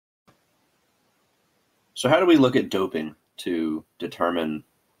So how do we look at doping to determine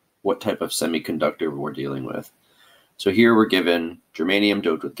what type of semiconductor we're dealing with? So here we're given germanium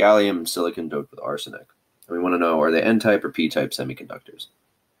doped with gallium and silicon doped with arsenic. And we want to know, are they N-type or P-type semiconductors?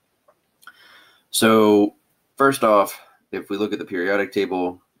 So first off, if we look at the periodic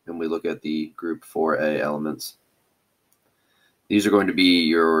table and we look at the group 4A elements, these are going to be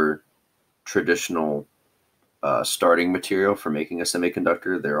your traditional starting material for making a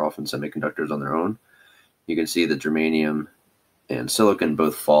semiconductor. They're often semiconductors on their own. You can see that germanium and silicon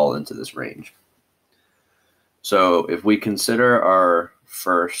both fall into this range. So if we consider our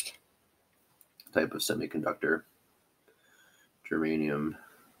first type of semiconductor, germanium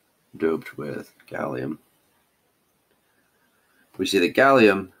doped with gallium, we see that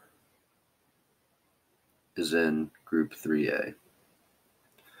gallium is in group 3A.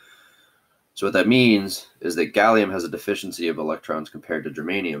 So what that means is that gallium has a deficiency of electrons compared to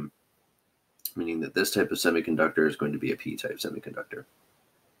germanium, meaning that this type of semiconductor is going to be a P-type semiconductor.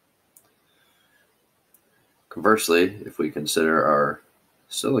 Conversely, if we consider our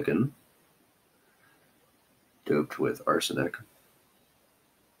silicon doped with arsenic,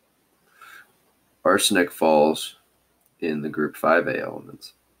 arsenic falls in the group 5A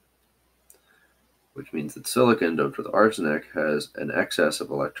elements, which means that silicon doped with arsenic has an excess of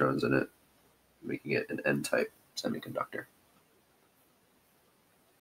electrons in it, making it an N-type semiconductor.